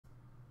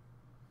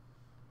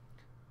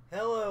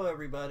Hello,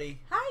 everybody.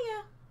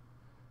 Hiya.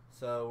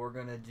 So we're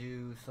gonna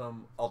do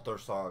some Alter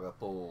Saga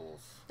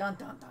pulls. Dun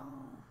dun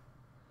dun.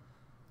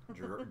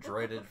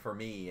 Dreaded for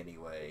me,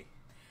 anyway.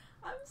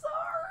 I'm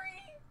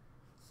sorry.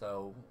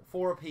 So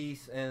 4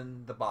 apiece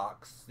in the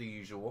box, the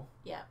usual.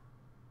 Yeah.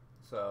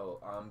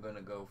 So I'm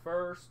gonna go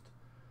first.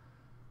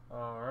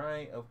 All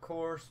right, of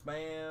course.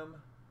 Bam,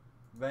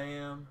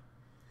 bam,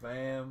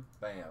 bam,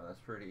 bam.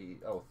 That's pretty.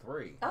 Oh,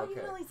 3. Oh, okay. you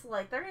can only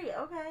select 3.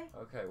 Okay.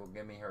 Okay, well,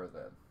 give me her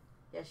then.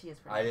 Yeah, she is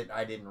pretty.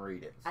 I didn't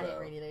read it. So. I didn't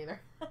read it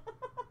either.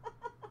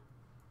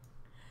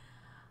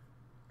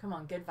 Come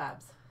on, good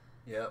vibes.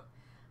 Yep.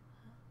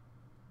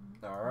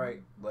 All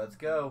right, let's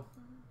go.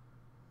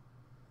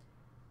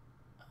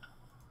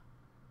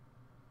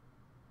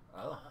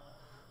 Oh,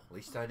 at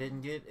least I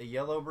didn't get a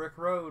yellow brick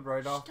road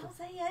right off. Don't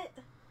say it.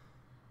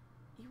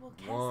 You will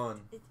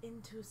cast it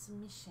into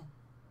submission.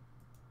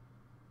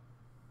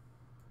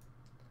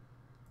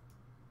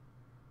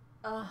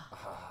 Ugh.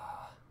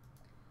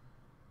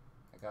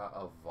 I got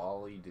a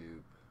volley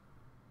dupe.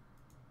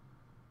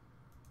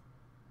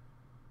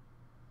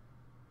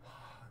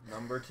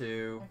 Number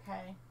 2.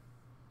 Okay.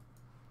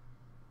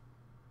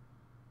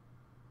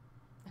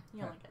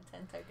 You only got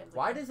 10 tokens.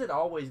 Why does it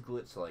always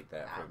glitch like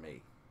that for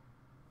me?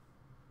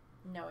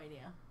 No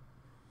idea.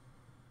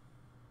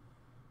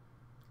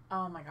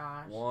 Oh my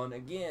gosh. 1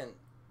 again.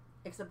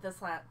 Except this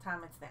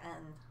time it's the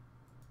end.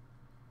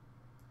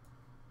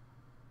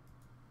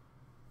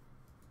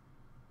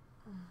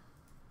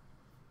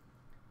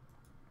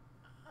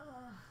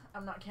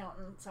 I'm not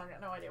counting, so I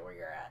got no idea where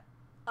you're at.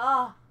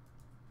 Ah.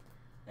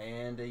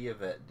 And a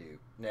Yvette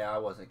dupe. Yeah, I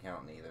wasn't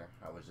counting either.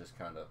 I was just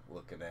kind of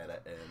looking at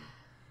it and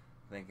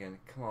thinking,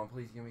 come on,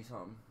 please give me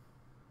something.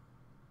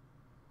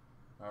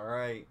 All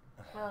right.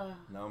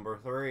 Number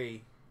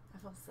 3. I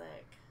feel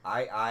sick.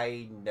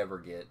 I never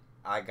get.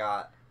 I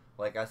got,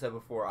 like I said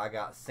before, I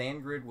got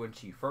Sandgrid when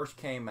she first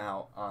came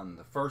out on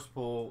the first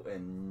pull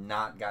and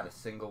not got a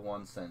single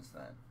one since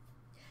then.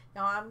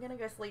 No, I'm going to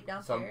go sleep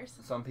downstairs.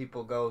 Some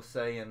people go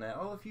saying that,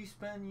 oh, if you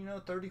spend,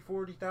 30,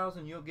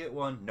 40,000, you'll get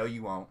one. No,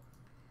 you won't.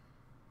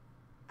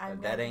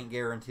 That ain't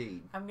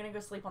guaranteed. I'm going to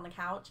go sleep on the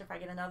couch if I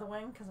get another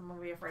one because I'm going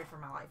to be afraid for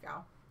my life,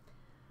 y'all.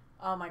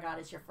 Oh, my God,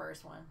 it's your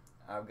first one.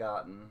 I've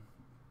gotten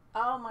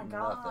oh, my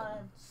God.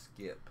 nothing.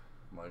 Skip.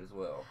 Might as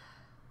well.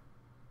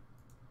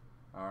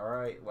 All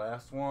right,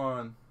 last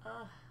one.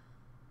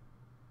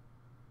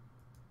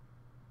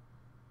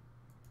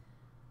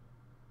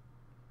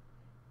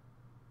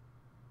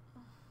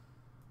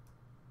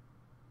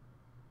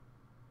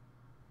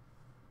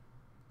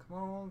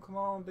 Come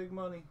on, big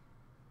money.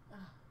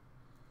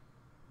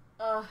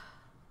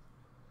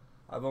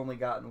 I've only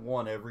gotten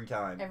 1 every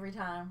time. Every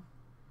time.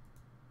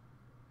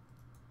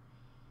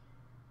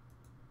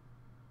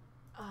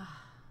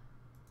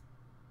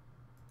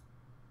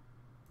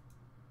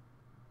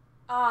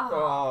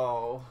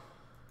 Oh,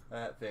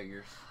 that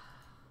figures.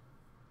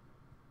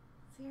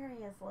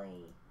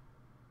 Seriously.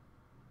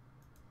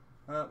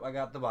 Oh, I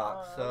got the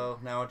box, so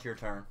now it's your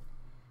turn.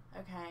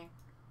 Okay.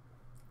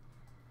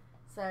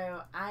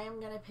 So, I am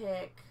going to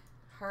pick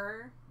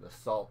her. The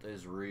salt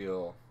is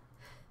real.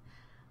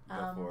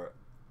 Go for it.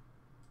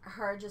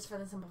 Her, just for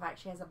the simple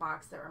fact she has a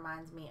box that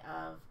reminds me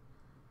of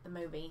the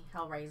movie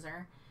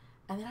Hellraiser.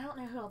 And then I don't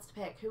know who else to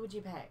pick. Who would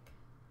you pick?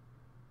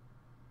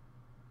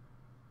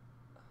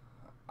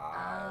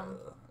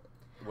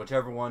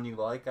 Whichever one you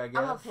like, I guess.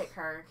 I'm going to pick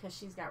her because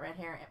she's got red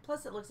hair.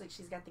 Plus, it looks like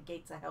she's got the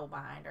gates of hell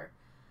behind her.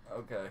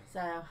 Okay. So,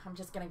 I'm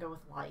just going to go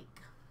with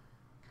like.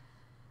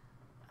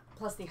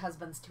 Plus, the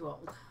husband's too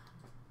old.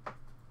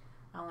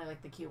 I only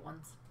like the cute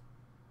ones.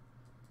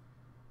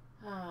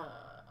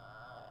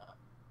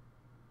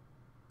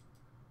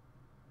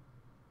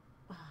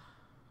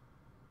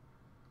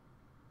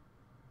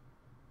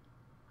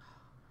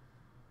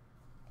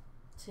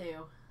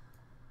 2.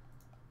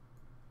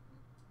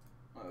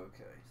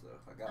 Okay, so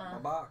I got my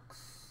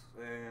box,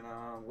 and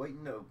I'm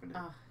waiting to open it.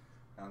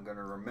 I'm going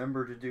to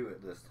remember to do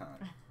it this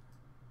time.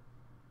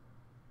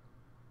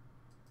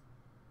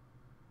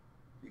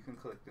 You can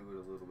click through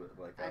it a little bit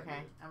like I did.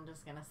 Okay, I'm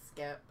just going to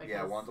skip.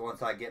 Yeah,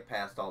 once I get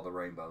past all the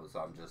rainbows,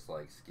 I'm just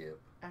like, skip.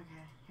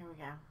 Okay, here we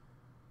go.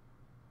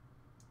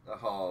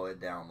 Oh, it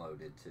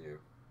downloaded too.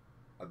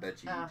 I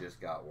bet you just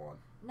got one.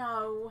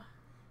 No.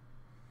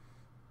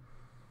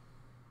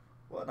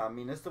 What? I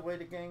mean, it's the way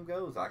the game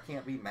goes. I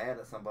can't be mad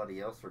at somebody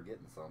else for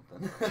getting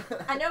something.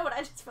 I know, but I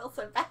just feel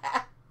so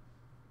bad.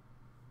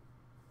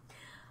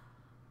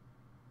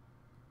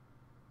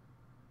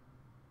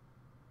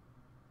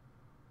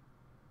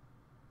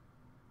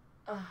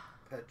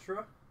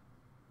 Petra.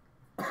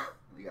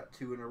 You got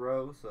 2 in a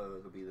row, so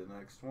it'll be the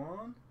next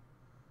one.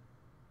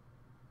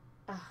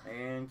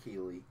 And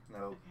Keely.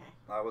 Nope. Okay.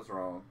 I was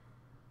wrong.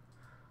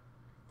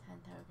 10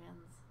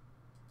 tokens.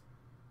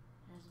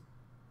 There's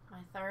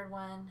my third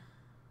one.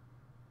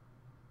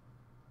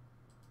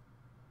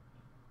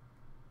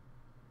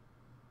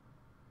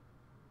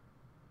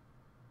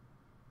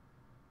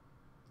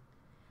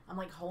 I'm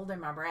like holding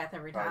my breath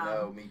every time. I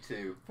know, me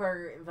too.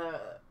 For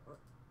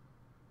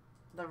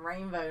the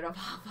rainbow to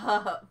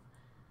pop up.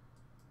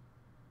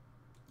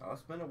 Oh,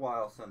 it's been a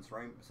while since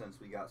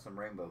we got some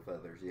rainbow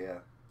feathers. Yeah.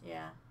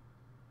 Yeah.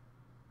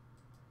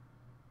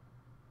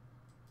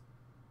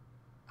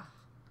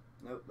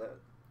 Nope. That.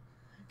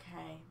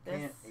 Okay.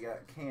 You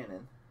got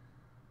cannon.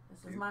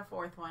 This is my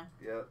fourth one.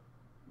 Yep.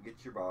 Get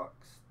your box.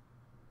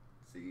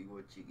 See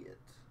what you get.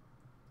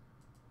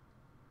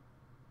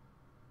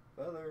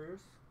 Feathers.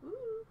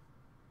 Ooh.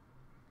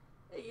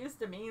 It used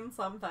to mean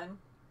something.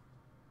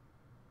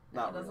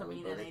 Not it doesn't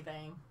really, mean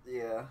anything.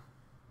 Yeah.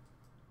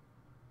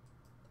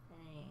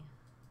 Okay.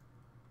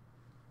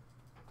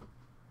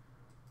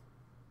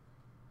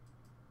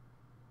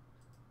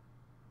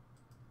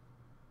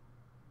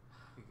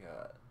 We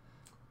got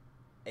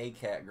a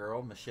cat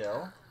girl,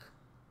 Michelle.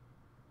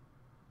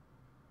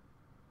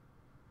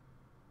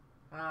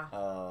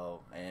 Oh,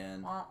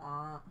 and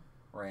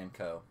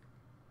Ranco.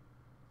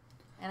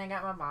 And I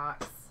got my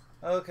box.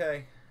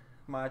 Okay,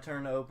 my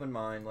turn to open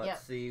mine.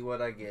 Let's see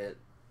what I get.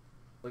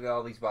 Look at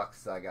all these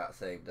boxes I got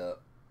saved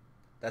up.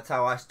 That's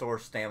how I store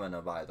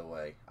stamina, by the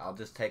way. I'll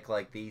just take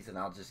like these and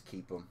I'll just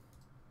keep them.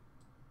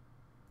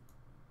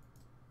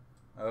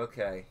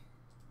 Okay.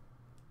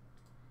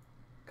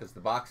 Because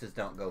the boxes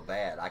don't go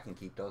bad. I can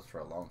keep those for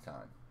a long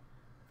time.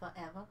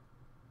 Forever.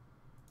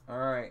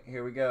 Alright,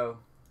 here we go.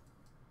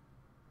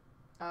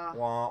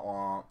 Womp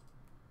womp.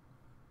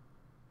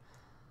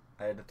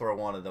 I had to throw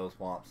one of those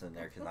womps in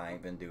there because I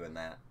ain't been doing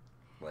that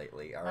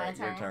lately. Alright,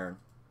 your turn.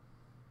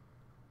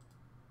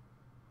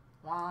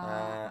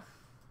 Womp.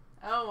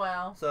 Oh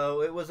well.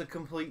 So it was a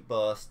complete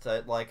bust,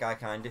 like I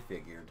kind of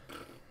figured.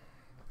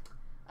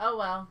 Oh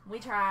well, we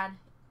tried.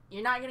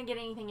 You're not going to get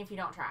anything if you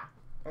don't try.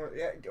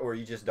 Or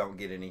you just don't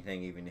get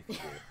anything even if you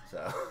do.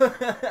 So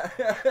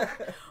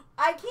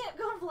I can't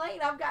complain.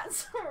 I've got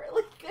some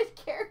really good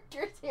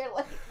characters here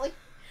lately.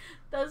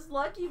 Those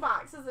lucky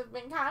boxes have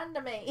been kind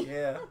to me.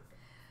 Yeah.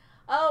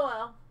 Oh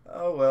well.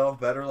 Oh well,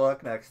 better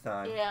luck next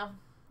time. Yeah.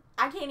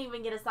 I can't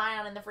even get a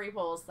Scion in the free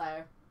pools,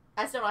 so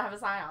I still don't have a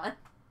Scion.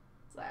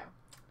 So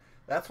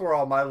that's where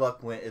all my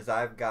luck went, is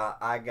I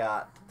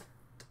got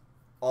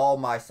all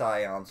my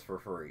Scions for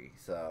free.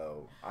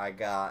 So I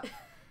got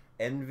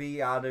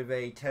Envy out of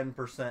a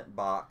 10%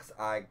 box.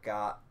 I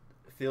got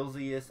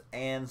Filzius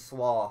and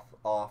Sloth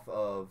off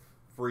of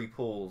free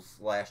pools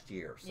last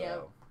year.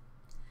 So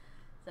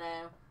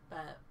yep.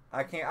 But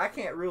I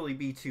can't really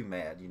be too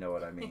mad, you know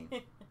what I mean?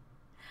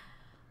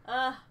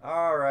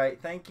 All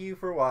right, thank you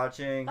for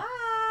watching.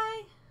 Bye.